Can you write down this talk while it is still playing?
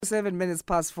7 minutes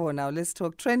past 4 now. Let's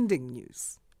talk trending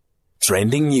news.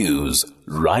 Trending news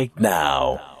right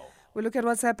now. We look at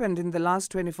what's happened in the last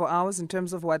 24 hours in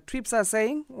terms of what trips are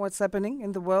saying, what's happening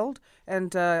in the world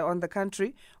and on the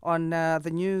country, on the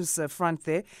news front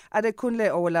there. Adekunle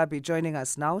Owolabi joining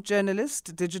us now,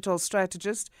 journalist, digital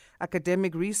strategist,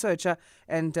 academic researcher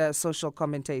and social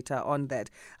commentator on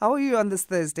that. How are you on this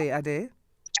Thursday, Ade?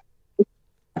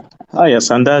 Hi,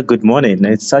 Asanda. Good morning.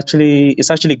 It's actually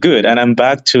good, and I'm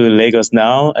back to Lagos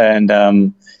now,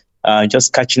 and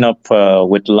just catching up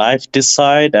with life this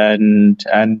side, and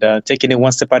taking it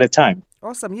one step at a time.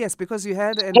 Awesome. Yes, because you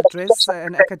had an address,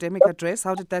 an academic address.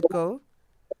 How did that go?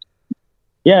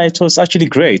 Yeah, it was actually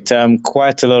great.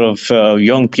 Quite a lot of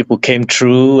young people came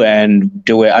through, and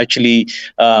they were actually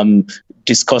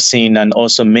discussing and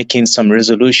also making some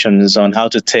resolutions on how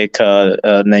to take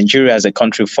Nigeria as a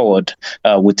country forward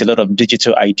with a lot of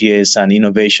digital ideas and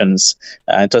innovations.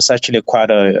 It was actually quite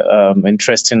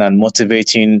interesting and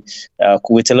motivating,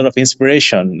 with a lot of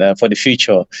inspiration for the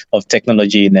future of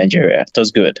technology in Nigeria. It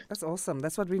was good. That's awesome.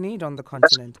 That's what we need on the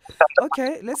continent.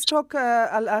 Okay, let's talk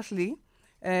Al-Ahly.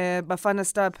 Bafana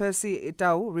star Percy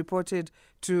Tau reported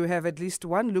to have at least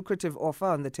one lucrative offer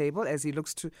on the table as he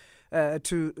looks to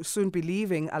soon be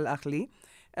leaving Al-Ahly.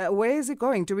 Where is he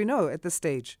going? Do we know at this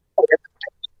stage?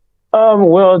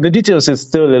 Well, the details is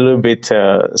still a little bit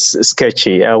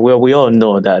sketchy. Well, we all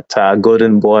know that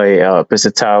Golden Boy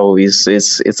Pesitao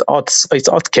is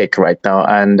hot cake right now,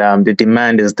 and the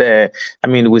demand is there. I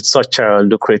mean, with such a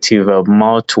lucrative,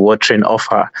 mouth-watering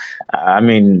offer,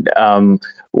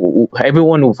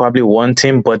 everyone will probably want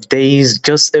him, but there is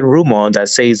just a rumor that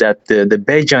says that the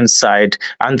Belgian side,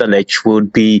 Anderlecht,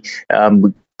 would be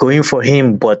going for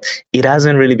him, but it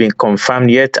hasn't really been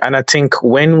confirmed yet. And I think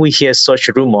when we hear such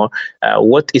a rumor,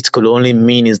 what it could only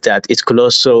mean is that it could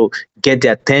also get the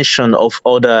attention of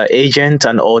other agents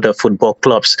and other football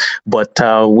clubs. But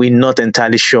we're not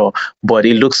entirely sure. But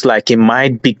it looks like it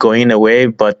might be going away.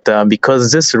 But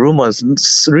because this rumor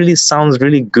really sounds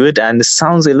really good and it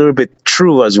sounds a little bit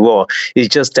true as well,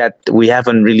 it's just that we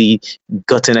haven't really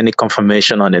gotten any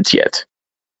confirmation on it yet.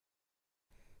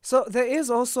 So there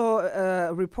is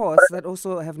also reports that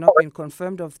also have not been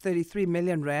confirmed of 33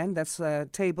 million rand that's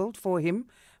tabled for him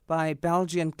by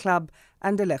Belgian club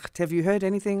Anderlecht. Have you heard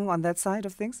anything on that side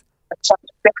of things?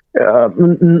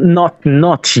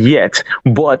 Not yet,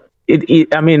 but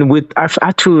I've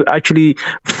had to actually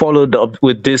followed up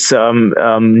with this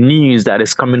news that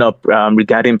is coming up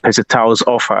regarding Pesitao's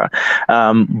offer.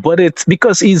 But it's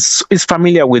because he's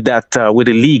familiar with that, with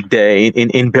the league there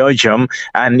in Belgium,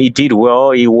 and he did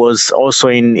well. He was also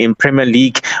in Premier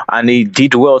League, and he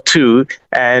did well too.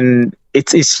 And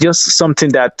it's just something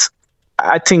that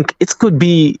I think it could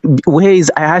be ways.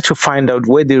 I had to find out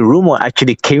where the rumor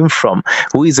actually came from,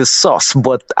 who is the source,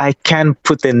 but I can't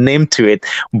put a name to it.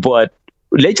 But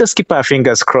let's just keep our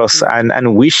fingers crossed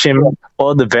and wish him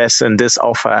all the best in this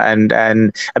offer. And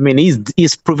I mean,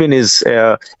 he's proven his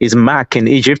mark in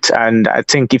Egypt, and I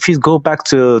think if he go back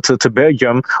to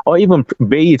Belgium or even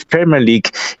be it Premier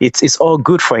League, it's all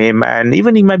good for him. And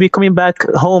even he might be coming back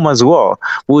home as well.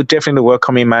 We'll definitely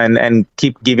welcome him and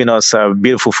keep giving us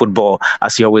beautiful football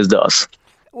as he always does.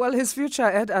 Well, his future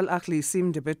at Al-Ahly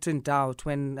seemed a bit in doubt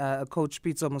when coach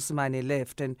Pitso Mosimane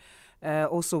left, and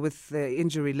also with the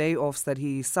injury layoffs that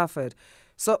he suffered.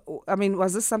 So, I mean,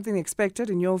 was this something expected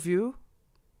in your view?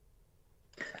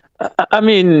 I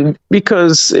mean,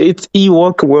 because he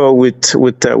worked well with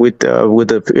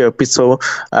the Pitso,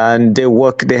 and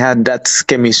they had that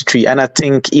chemistry, and I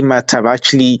think he might have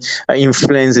actually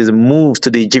influenced his move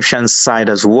to the Egyptian side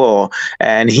as well.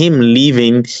 And him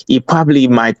leaving, he probably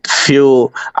might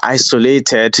feel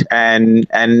isolated, and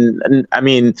I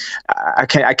mean, I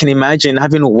can imagine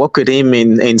having worked with him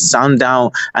in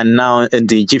Sundown and now in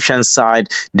the Egyptian side.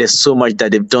 There's so much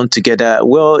that they've done together.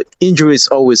 Well, injuries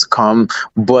always come,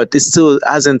 but it still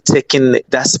hasn't taken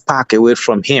that spark away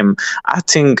from him. I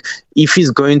think if he's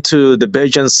going to the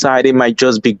Belgian side, it might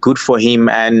just be good for him,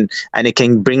 and he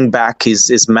can bring back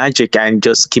his magic and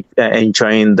just keep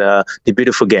enjoying the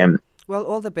beautiful game. Well,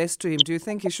 all the best to him. Do you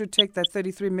think he should take that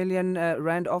 33 million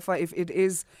rand offer if it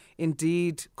is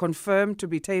indeed confirmed to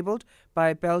be tabled by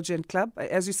a Belgian club?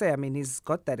 As you say, I mean, he's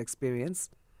got that experience.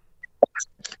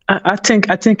 I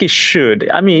think it should.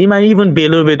 I mean, it might even be a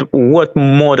little bit worth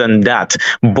more than that,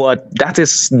 but that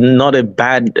is not a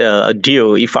bad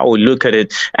deal if I would look at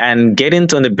it. And getting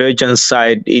to the Belgian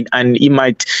side, and he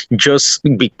might just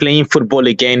be playing football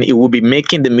again. It will be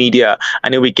making the media,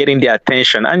 and it will be getting the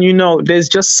attention. And there's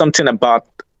just something about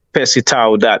Percy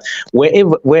Tau that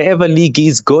wherever league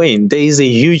is going, there is a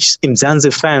huge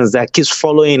Mzansi fans that keeps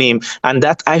following him, and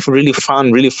that I've really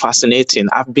found really fascinating.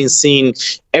 I've been seeing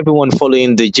everyone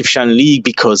following the Egyptian league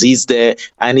because he's there,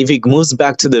 and if he moves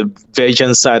back to the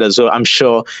Virgin side as well, I'm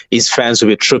sure his fans will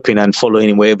be trooping and following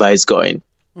him wherever he's going.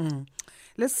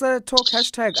 Let's talk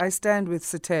hashtag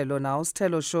IStandWithSithelo now.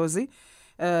 Sithelo Shozi,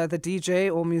 the DJ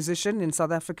or musician in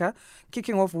South Africa,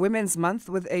 kicking off Women's Month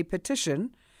with a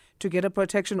petition to get a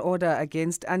protection order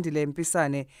against Andile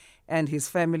Mpisane and his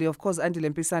family. Of course, Andile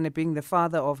Mpisane being the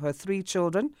father of her 3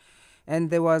 children. And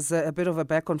there was a bit of a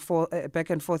back and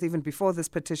forth even before this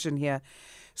petition here.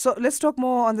 So let's talk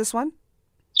more on this one.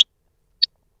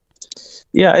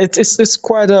 Yeah, it's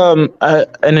quite I'm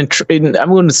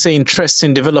going to say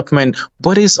interesting development,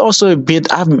 but it's also I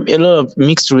have a lot of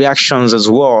mixed reactions as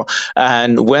well.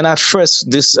 And when at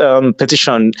first this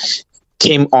petition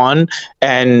came on,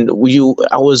 and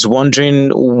I was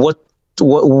wondering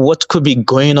what could be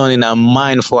going on in her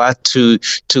mind for her to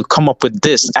come up with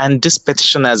this. And this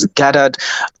petition has gathered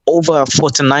over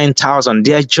 49,000.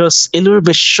 They are just a little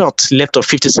bit short left of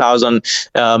 50,000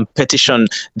 petition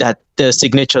that the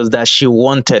signatures that she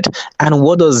wanted. And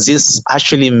what does this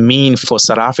actually mean for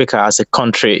South Africa as a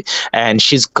country? And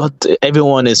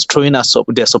everyone is throwing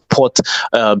their support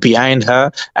behind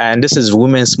her. And this is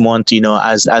Women's Month,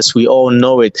 as we all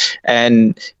know it.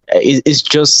 And it's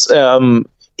just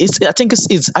I think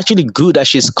it's actually good that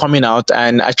she's coming out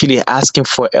and actually asking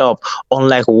for help,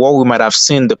 unlike what we might have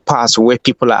seen in the past, where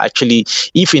people are actually,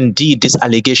 if indeed these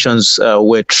allegations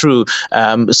were true,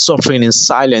 suffering in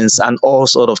silence and all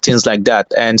sort of things like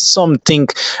that. And some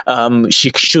think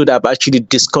she should have actually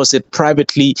discussed it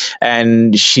privately,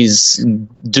 and she's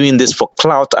doing this for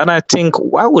clout. And I think,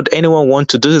 why would anyone want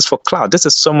to do this for clout? This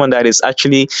is someone that is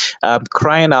actually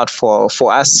crying out for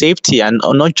our safety, and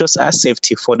not just our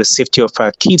safety, for the safety of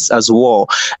her kids as well.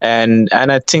 And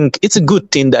I think it's a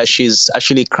good thing that she's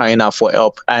actually crying out for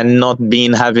help and not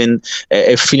having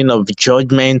a feeling of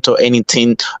judgment or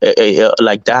anything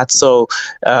like that. So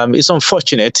it's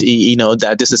unfortunate,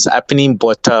 that this is happening,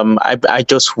 but I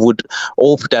just would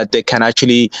hope that they can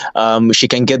actually she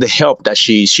can get the help that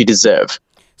she deserves.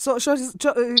 So she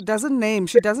doesn't name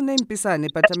Pisane,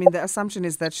 but I mean the assumption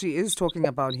is that she is talking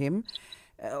about him.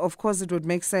 Of course, it would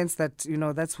make sense that,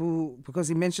 that's who, because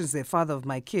he mentions the father of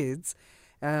my kids,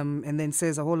 and then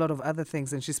says a whole lot of other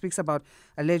things. And she speaks about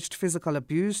alleged physical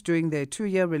abuse during their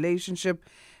 2-year relationship.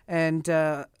 And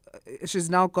she's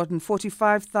now gotten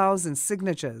 45,000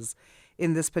 signatures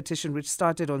in this petition, which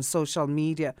started on social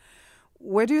media.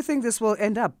 Where do you think this will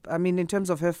end up? I mean, in terms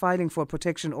of her filing for a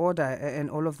protection order and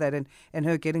all of that, and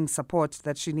her getting support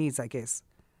that she needs, I guess.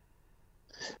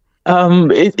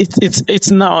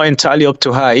 It's now entirely up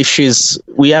to her. If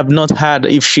we have not had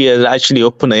if she has actually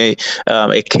opened a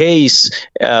case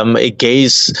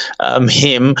against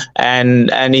him,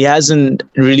 and he hasn't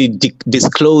really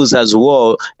disclosed as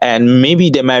well, and maybe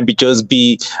there might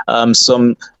be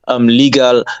some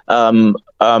legal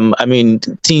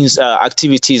things,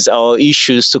 activities or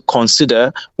issues to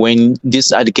consider when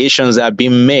these allegations are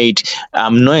being made.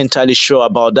 I'm not entirely sure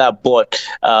about that, but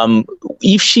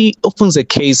if she opens a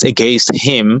case against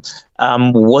him,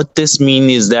 what this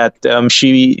means is that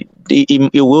he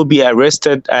will be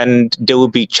arrested, and there will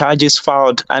be charges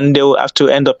filed, and they will have to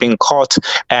end up in court.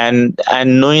 And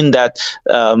knowing that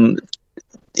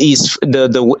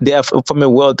they are from a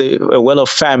well-off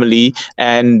family,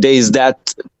 and there is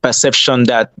that perception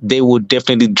that they would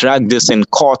definitely drag this in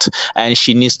court, and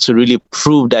she needs to really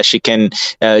prove that she can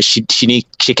actually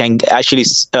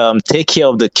take care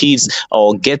of the kids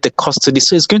or get the custody.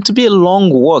 So it's going to be a long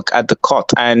work at the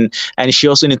court, and she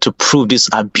also needs to prove this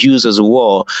abuse as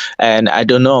well. And I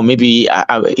don't know, maybe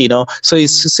so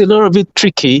it's a little bit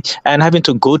tricky, and having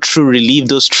to go through, relieve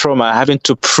those trauma, having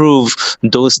to prove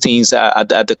those things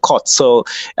at the court. So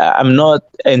I'm not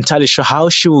entirely sure how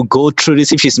she will go through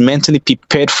this, if she's mentally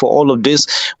prepared for all of this,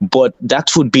 but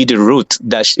that would be the route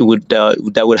that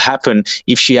would happen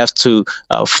if she has to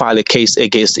file a case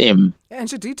against him. And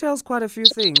she details quite a few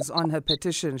things on her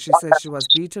petition. She says she was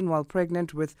beaten while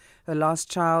pregnant with her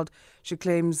last child. She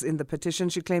claims in the petition,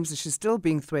 that she's still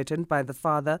being threatened by the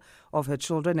father of her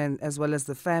children, and as well as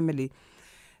the family.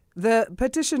 The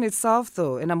petition itself,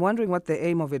 though, and I'm wondering what the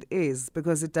aim of it is,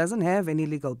 because it doesn't have any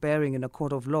legal bearing in a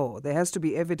court of law. There has to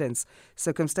be evidence,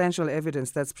 circumstantial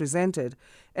evidence that's presented.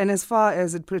 And as far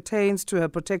as it pertains to her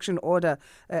protection order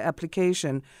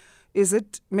application, is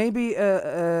it maybe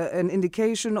an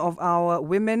indication of our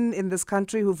women in this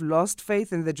country who've lost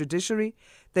faith in the judiciary?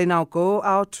 They now go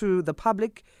out to the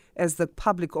public as the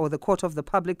public, or the court of the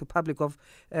public of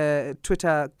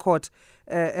Twitter court,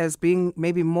 as being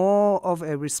maybe more of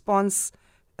a response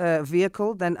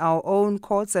vehicle than our own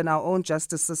courts and our own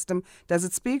justice system? Does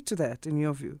it speak to that, in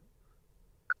your view?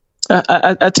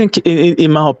 I think,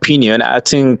 in my opinion, I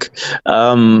think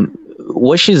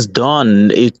what she's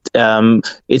done,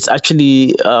 it's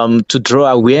actually to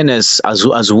draw awareness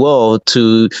as well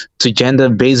to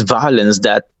gender-based violence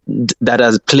that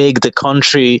has plagued the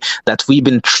country, that we've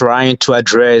been trying to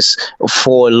address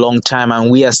for a long time, and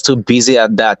we are still busy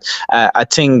at that. I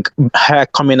think her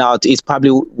coming out, it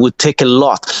probably would take a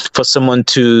lot for someone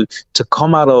to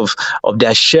come out of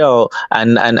their shell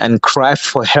and cry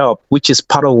for help, which is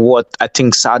part of what I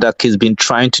think SADC has been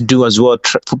trying to do as well,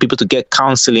 for people to get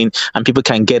counseling and people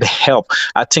can get help.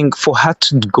 I think for her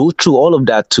to go through all of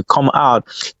that, to come out,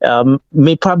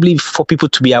 may probably for people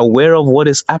to be aware of what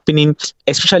is happening,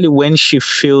 especially when she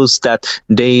feels that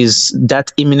there is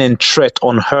that imminent threat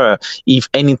on her. If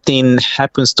anything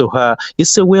happens to her,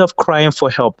 it's a way of crying for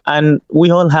help. And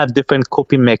we all have different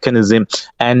coping mechanisms.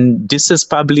 And this is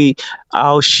probably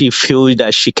how she feels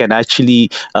that she can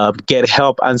actually get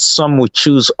help. And some will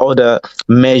choose other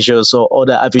measures or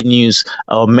other avenues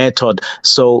or method.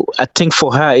 So I think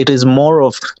for her, it is more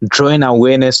of drawing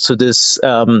awareness to this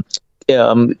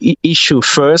issue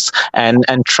first, and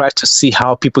try to see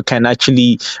how people can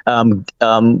actually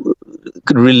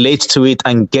relate to it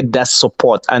and get that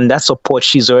support. And that support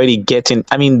she's already getting.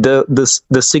 I mean,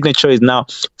 the signature is now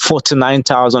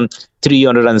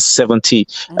 49,370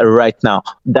 right now.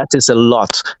 That is a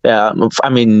lot. I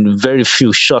mean, very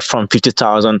few, short from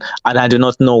 50,000. And I do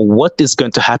not know what is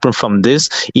going to happen from this.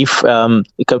 If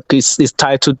it's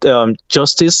titled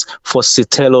Justice for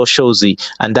Sithelo Shozi,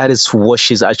 and that is what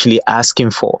she's actually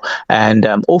asking for. And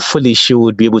hopefully she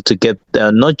would be able to get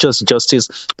not just justice,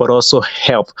 but also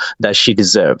help that she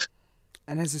deserves.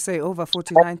 And as you say, over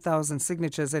 49,000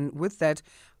 signatures. And with that,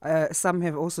 some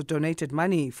have also donated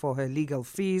money for her legal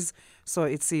fees. So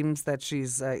it seems that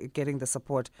she's getting the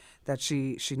support that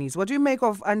she needs. What do you make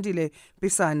of Andile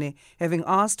Bisane having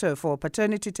asked her for a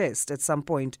paternity test at some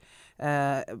point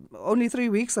only 3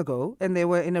 weeks ago, and they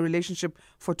were in a relationship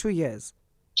for 2 years?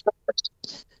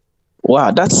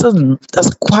 Wow, that's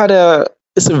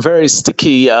it's a very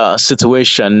sticky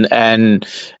situation, and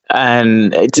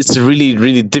it's really,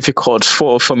 really difficult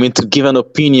for me to give an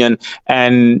opinion,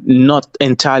 and not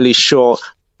entirely sure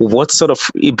what sort of,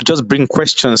 it just bring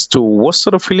questions to what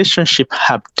sort of relationship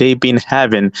have they been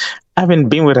having. I haven't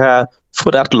been with her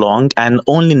for that long, and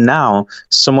only now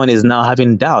someone is now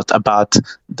having doubt about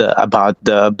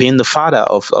the being the father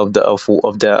of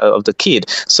the kid.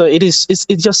 So it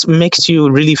just makes you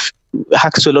really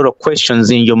ask a lot of questions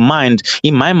in your mind,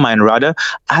 in my mind rather,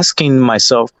 asking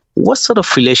myself, what sort of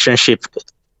relationship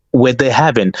were they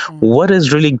having? What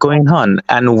is really going on?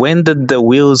 And when did the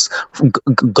wheels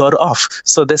got off?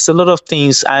 So there's a lot of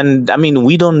things. And I mean,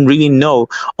 we don't really know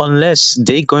unless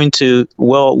they're going to,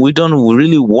 well, we don't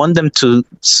really want them to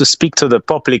speak to the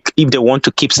public if they want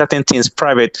to keep certain things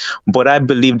private. But I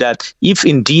believe that if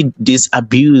indeed this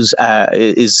abuse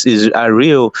is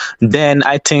real, then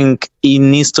I think he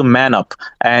needs to man up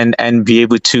and be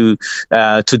able to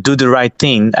do the right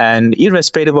thing. And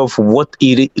irrespective of what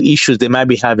issues they might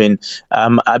be having,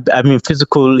 I mean,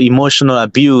 physical, emotional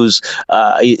abuse,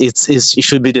 it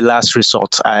should be the last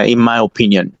resort, in my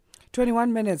opinion.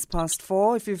 21 minutes past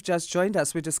 4. If you've just joined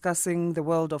us, we're discussing the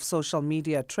world of social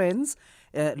media trends,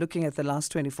 looking at the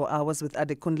last 24 hours with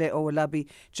Adekunle Owolabi,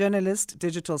 journalist,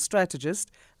 digital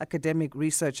strategist, academic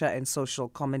researcher, and social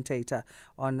commentator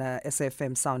on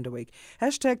SFM Sound Awake.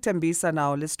 Hashtag Tembisa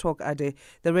now. Let's talk Ade.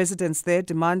 The residents there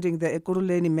demanding the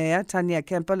Ekurhuleni Mayor, Tanya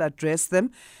Kempel, address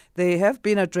them. They have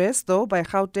been addressed, though, by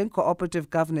Gauteng Cooperative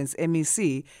Governance,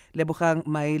 MEC, Lebogang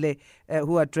Maile,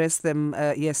 who addressed them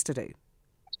yesterday.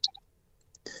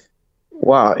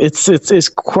 Wow, it's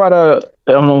quite an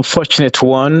unfortunate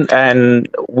one, and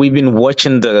we've been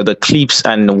watching the clips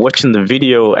and watching the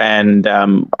video, and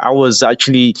I was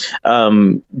actually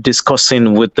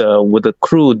discussing with the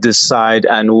crew this side,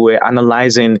 and we were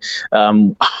analyzing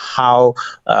how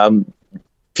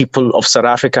people of South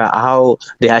Africa, how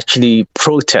they actually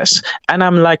protest. And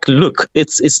I'm like, look,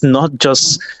 it's not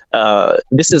just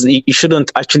you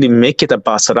shouldn't actually make it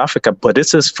about South Africa, but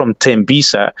this is from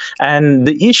Tembisa. And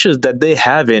the issues that they're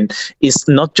having is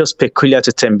not just peculiar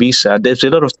to Tembisa. There's a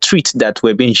lot of tweets that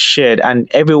were being shared, and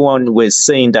everyone was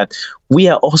saying that we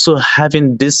are also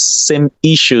having these same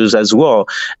issues as well.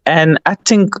 And I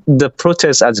think the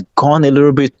protest has gone a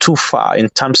little bit too far in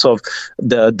terms of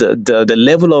the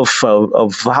level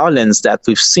of violence that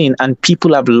we've seen, and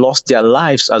people have lost their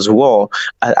lives as well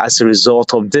as a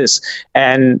result of this.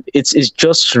 And it's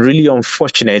just really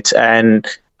unfortunate. And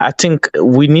I think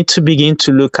we need to begin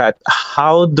to look at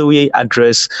how do we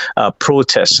address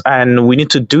protests, and we need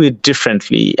to do it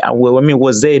differently. I mean,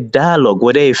 was there a dialogue?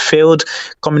 Was there a failed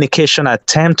communication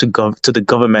attempt to the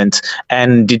government?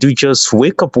 And did we just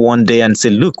wake up one day and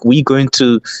say, look, we're going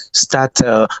to start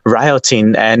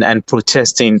rioting and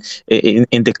protesting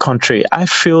in the country? I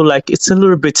feel like it's a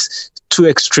little bit too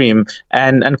extreme,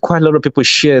 and quite a lot of people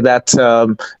share that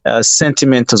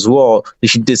sentiment as well.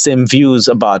 The same views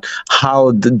about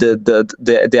how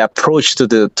the approach to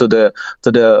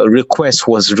the request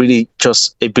was really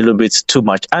just a little bit too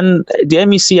much. And the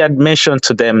MEC had mentioned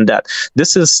to them that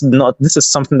this is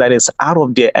something that is out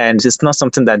of their hands. It's not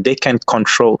something that they can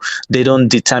control. They don't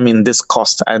determine this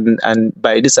cost, and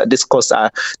by this costs are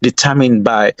determined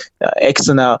by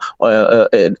external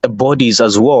bodies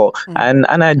as well. And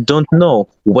I don't know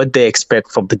what they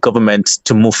expect from the government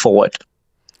to move forward.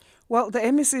 Well, the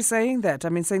MEC is saying that. I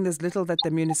mean, saying there's little that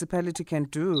the municipality can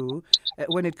do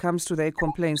when it comes to their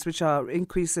complaints, which are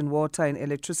increase in water and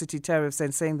electricity tariffs,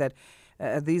 and saying that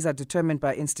these are determined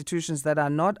by institutions that are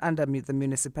not under the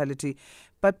municipality.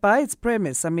 But by its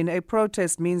premise, I mean, a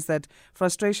protest means that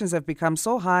frustrations have become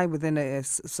so high within a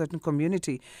certain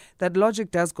community that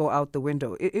logic does go out the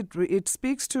window. It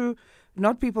speaks to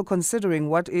not people considering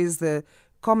what is the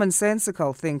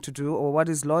commonsensical thing to do or what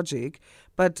is logic,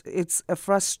 but it's a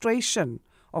frustration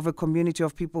of a community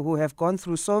of people who have gone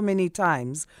through so many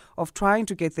times of trying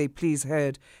to get their pleas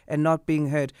heard and not being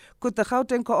heard. Could the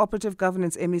Gauteng Cooperative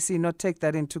Governance MEC not take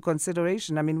that into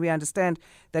consideration? I mean, we understand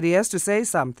that he has to say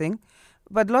something,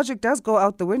 but logic does go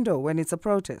out the window when it's a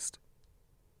protest.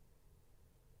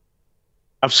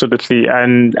 Absolutely.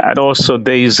 And also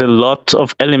there is a lot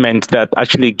of elements that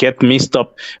actually get mixed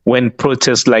up when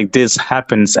protests like this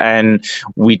happens, and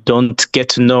we don't get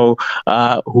to know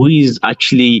who is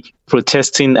actually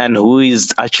protesting and who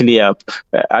is actually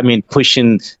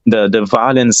pushing the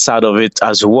violence side of it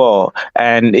as well.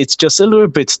 And it's just a little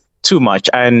bit too much.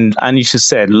 And you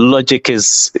said logic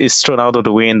is thrown out of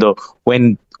the window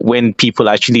when people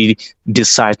actually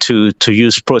decide to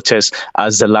use protest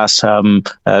as the last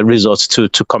resort to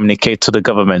communicate to the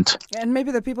government. And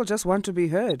maybe the people just want to be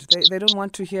heard. They don't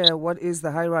want to hear what is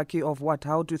the hierarchy of what,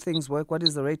 how do things work, what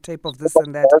is the red tape of this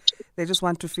and that. They just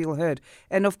want to feel heard.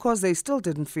 And of course, they still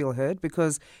didn't feel heard,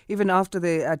 because even after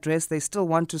the address, they still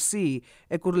want to see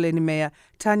Ekurhuleni Mayor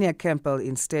Tanya Campbell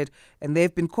instead, and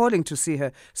they've been calling to see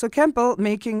her. So Campbell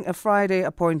making a Friday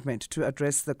appointment to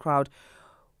address the crowd.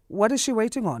 What is she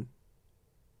waiting on?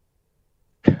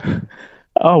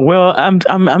 Oh well,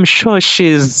 I'm sure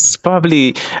she's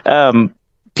probably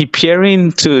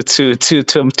preparing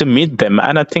to meet them,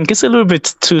 and I think it's a little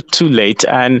bit too late.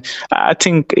 And I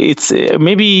think it's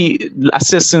maybe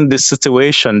assessing the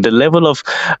situation, the level of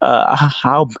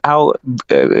how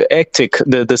hectic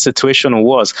the situation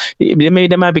was.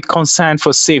 There might be concern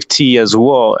for safety as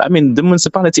well. I mean, the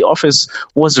municipality office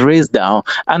was raised down,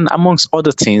 and amongst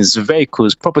other things,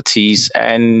 vehicles, properties,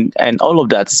 and all of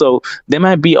that. So there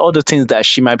might be other things that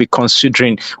she might be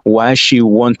considering why she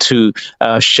want to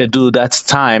schedule that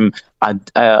time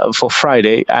for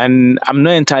Friday, and I'm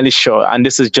not entirely sure. And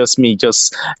this is just me,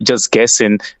 just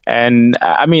guessing. And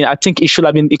I mean, I think it could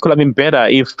have been better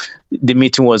if the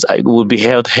meeting would be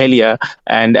held earlier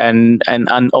and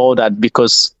all that.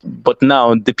 But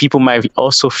now the people might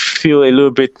also feel a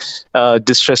little bit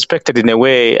disrespected in a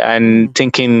way, and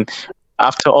thinking,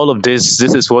 after all of this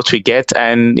is what we get,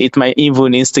 and it might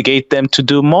even instigate them to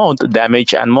do more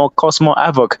damage and cause more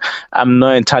havoc. I'm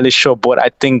not entirely sure, but I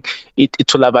think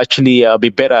it will have actually be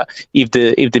better if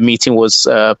the meeting was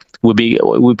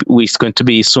going to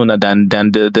be sooner than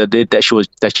the date that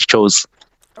she chose.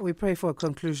 We pray for a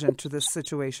conclusion to this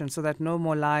situation so that no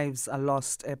more lives are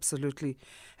lost. Absolutely.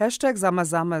 Hashtag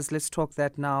Zamazamas, let's talk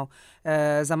that now.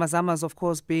 Zamazamas, of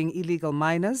course, being illegal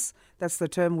miners. That's the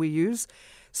term we use.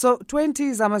 So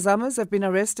 20 Zamazamas have been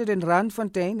arrested in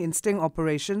Randfontein in sting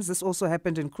operations. This also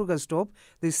happened in Krugersdorp,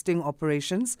 these sting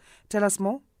operations. Tell us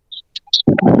more.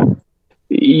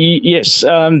 Yes,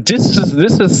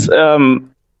 this is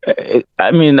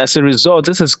I mean, as a result,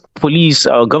 this is police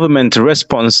or government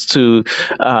response to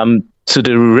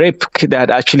the rape that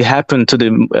actually happened to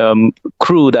the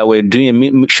crew that were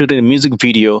shooting a music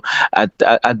video at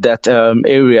that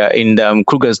area in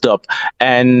Krugersdorp,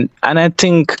 and I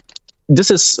think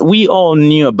we all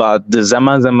knew about the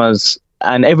Zamazamas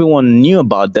and everyone knew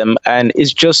about them. And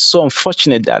it's just so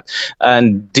unfortunate that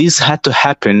and this had to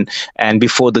happen, and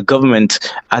before the government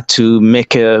had to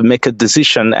make a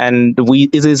decision. And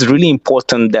it is really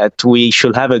important that we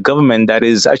should have a government that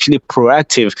is actually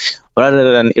proactive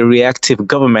rather than a reactive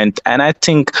government. And I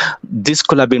think this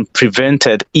could have been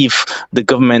prevented if the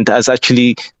government has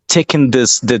actually taken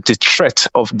the threat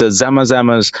of the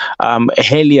Zamazamas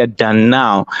earlier than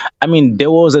now. I mean,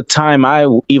 there was a time I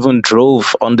even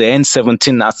drove on the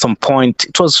N17 at some point.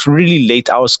 It was really late.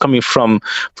 I was coming from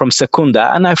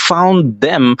Secunda, and I found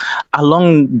them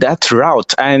along that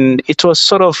route, and it was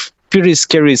sort of pretty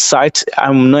scary sight.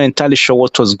 I'm not entirely sure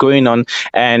what was going on,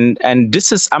 and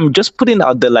this is, I'm just putting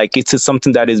out there, like, it is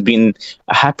something that has been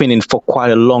happening for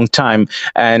quite a long time,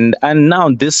 and now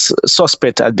this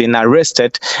suspect has been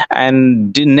arrested,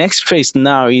 and the next phase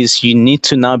now is you need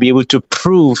to now be able to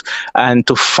prove and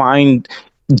to find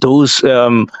those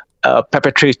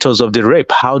perpetrators of the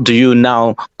rape. How do you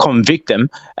now convict them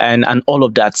and all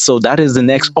of that? So that is the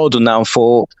next order now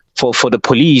for the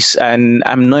police, and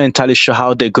I'm not entirely sure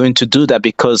how they're going to do that,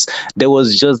 because there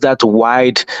was just that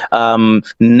wide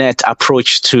net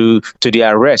approach to the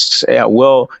arrests.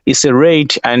 Well, it's a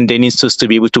raid, and they need us to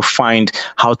be able to find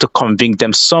how to convict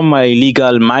them. Some are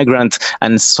illegal migrants,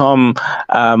 and some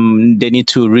they need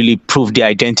to really prove the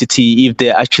identity, if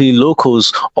they're actually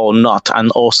locals or not,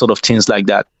 and all sort of things like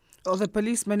that. Well, the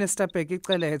police minister,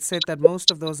 Adekunle, had said that most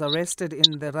of those arrested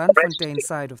in the Randfontein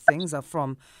side of things are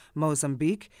from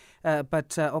Mozambique,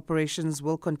 but operations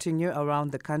will continue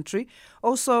around the country.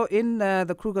 Also, in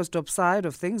the Krugersdorp side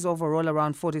of things, overall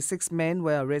around 46 men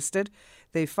were arrested.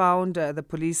 They found, the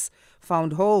police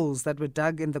found holes that were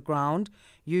dug in the ground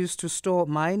used to store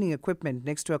mining equipment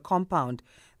next to a compound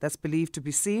that's believed to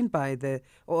be used by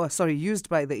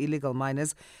the illegal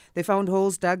miners. They found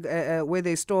holes dug where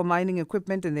they store mining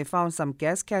equipment, and they found some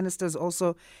gas canisters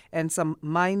also and some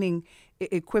mining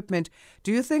equipment.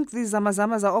 Do you think these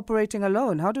Zamazamas are operating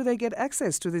alone? How do they get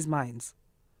access to these mines?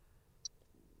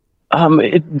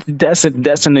 It's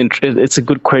a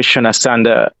good question,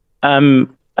 Asanda.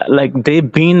 Like,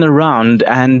 they've been around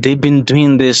and they've been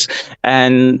doing this,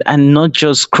 and not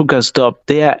just Krugersdorp.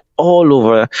 They are all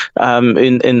over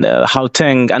in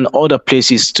Gauteng and other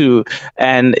places too.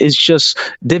 And it's just,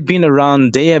 they've been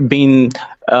around. They have been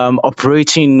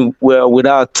operating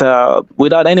without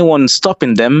anyone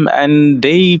stopping them, and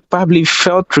they probably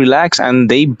felt relaxed, and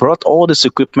they brought all this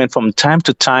equipment from time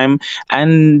to time,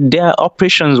 and their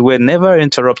operations were never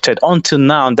interrupted until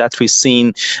now that we've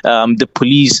seen the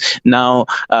police now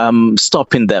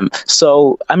stopping them.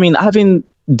 So, I mean, having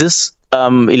this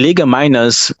illegal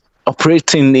miners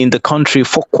operating in the country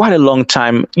for quite a long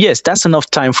time, yes, that's enough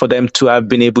time for them to have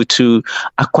been able to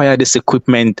acquire this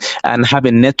equipment and have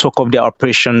a network of their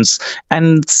operations,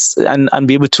 and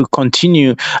be able to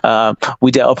continue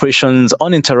with their operations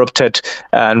uninterrupted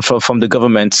and from the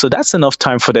government. So that's enough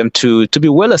time for them to be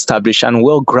well established and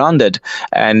well grounded,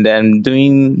 and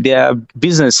doing their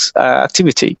business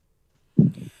activity.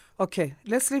 Okay,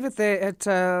 let's leave it there at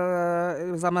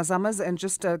Zamazamas and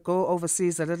just go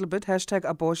overseas a little bit.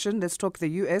 #abortion. Let's talk the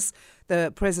U.S.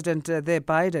 The president there,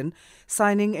 Biden,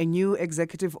 signing a new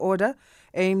executive order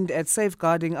aimed at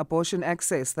safeguarding abortion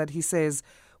access that he says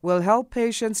will help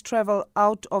patients travel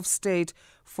out of state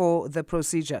for the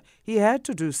procedure. He had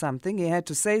to do something. He had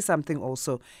to say something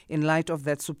also in light of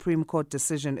that Supreme Court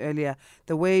decision earlier,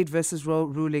 the Wade versus Roe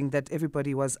ruling that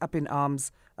everybody was up in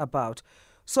arms about.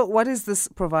 So what does this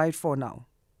provide for now?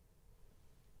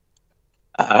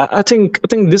 I think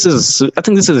this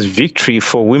is victory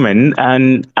for women,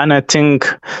 and I think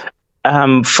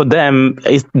for them,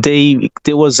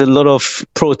 there was a lot of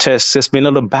protests. There's been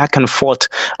a lot of back and forth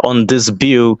on this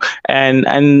bill, and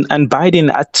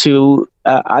Biden had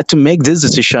to make this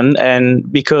decision,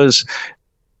 and because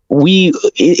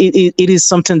it is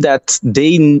something that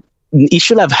it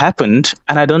should have happened,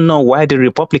 and I don't know why the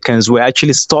Republicans were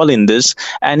actually stalling this.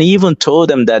 And he even told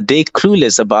them that they're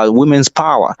clueless about women's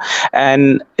power.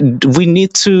 And we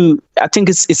need to, I think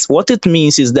it's what it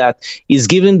means is that he's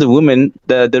giving the women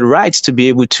the rights to be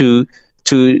able to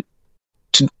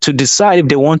decide if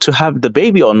they want to have the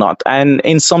baby or not. And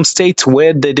in some states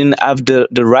where they didn't have the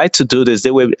right to do this,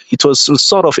 it was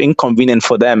sort of inconvenient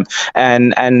for them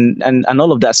and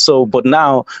all of that. So, but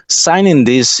now signing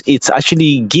this, it's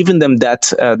actually giving them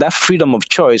that freedom of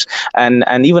choice and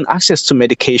even access to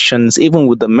medications, even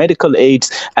with the medical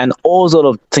aids and all sort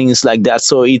of things like that.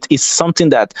 So it's something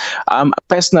that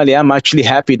personally, I'm actually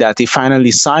happy that he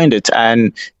finally signed it,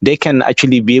 and they can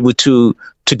actually be able to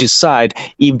decide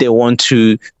if they want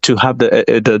to have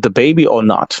the baby or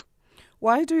not.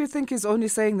 Why do you think he's only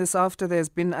saying this after there's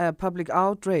been a public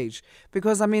outrage?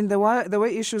 Because, I mean, there were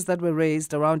issues that were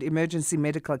raised around emergency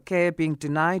medical care being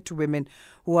denied to women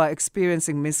who are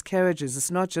experiencing miscarriages.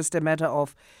 It's not just a matter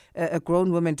of a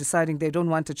grown woman deciding they don't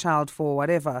want a child for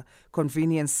whatever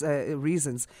convenience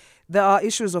reasons. There are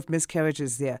issues of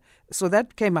miscarriages there. So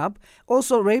that came up.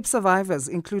 Also, rape survivors,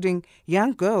 including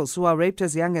young girls who are raped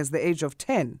as young as the age of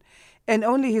 10. And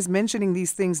only he's mentioning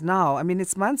these things now. I mean,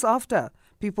 it's months after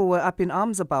people were up in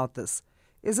arms about this.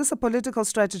 Is this a political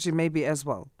strategy maybe as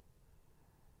well?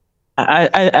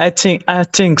 I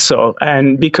think so,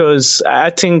 and because I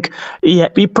think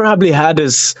he probably had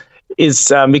his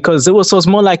is because it was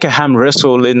more like a ham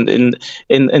wrestle in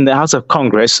the House of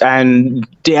Congress, and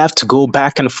they have to go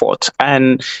back and forth,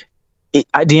 and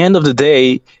at the end of the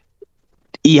day,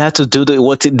 he had to do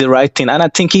the right thing, and I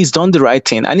think he's done the right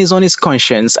thing, and he's on his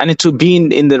conscience, and it will be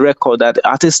in the record that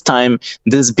at this time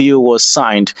this bill was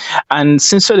signed. And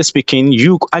sincerely speaking,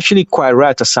 you actually quite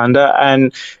right, Asanda,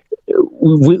 and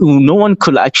no one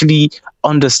could actually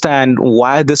understand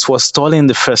why this was stolen in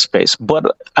the first place.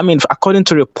 But I mean, according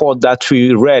to the report that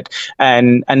we read,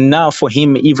 and now for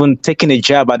him even taking a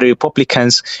jab at the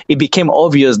Republicans, it became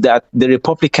obvious that the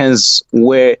Republicans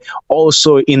were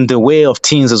also in the way of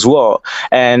things as well.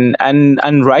 And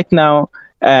right now,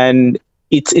 and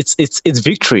it's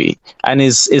victory, and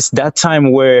it's that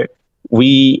time where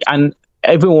we and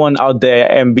everyone out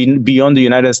there and beyond the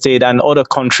United States and other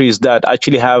countries that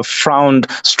actually have frowned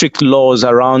strict laws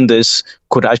around this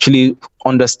could actually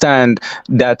understand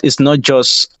that it's not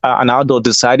just an adult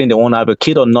deciding they want to have a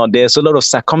kid or not. There's a lot of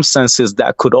circumstances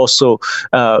that could also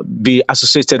be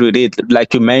associated with it.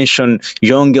 Like you mentioned,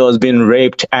 young girls being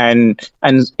raped and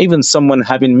even someone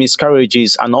having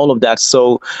miscarriages and all of that.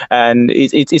 So, and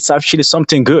it's actually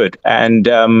something good, and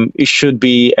it should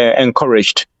be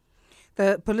encouraged.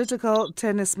 The political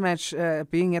tennis match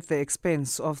being at the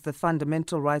expense of the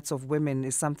fundamental rights of women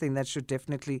is something that should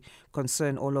definitely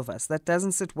concern all of us. That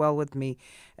doesn't sit well with me.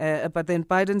 But then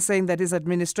Biden saying that his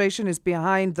administration is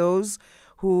behind those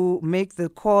who make the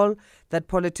call that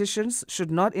politicians should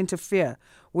not interfere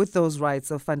with those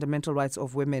rights or fundamental rights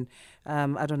of women.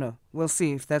 I don't know. We'll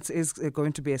see if that is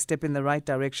going to be a step in the right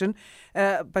direction.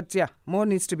 But yeah, more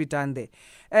needs to be done there.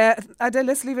 Ade,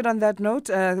 let's leave it on that note.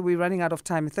 We're running out of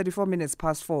time. 34 minutes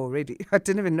past 4 already. I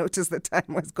didn't even notice the time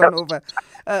was gone over.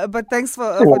 But thanks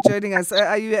for joining us.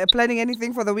 Are you planning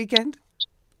anything for the weekend?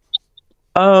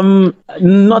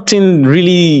 Nothing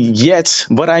really yet,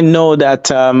 but I know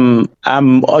that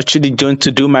I'm actually going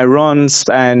to do my runs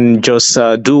and just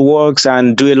do walks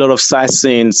and do a lot of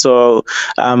sightseeing. So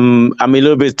I'm a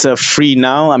little bit free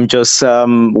now. I'm just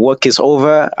work is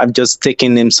over. I'm just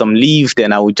taking in some leave.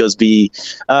 Then I will just be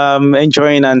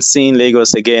enjoying and seeing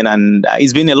Lagos again. And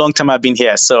it's been a long time I've been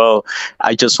here, so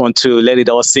I just want to let it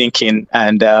all sink in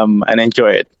and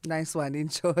enjoy it. Nice one.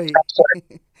 Enjoy.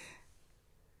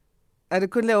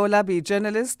 Adekunle Owolabi,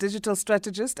 journalist, digital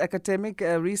strategist, academic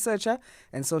researcher,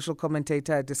 and social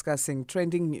commentator discussing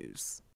trending news.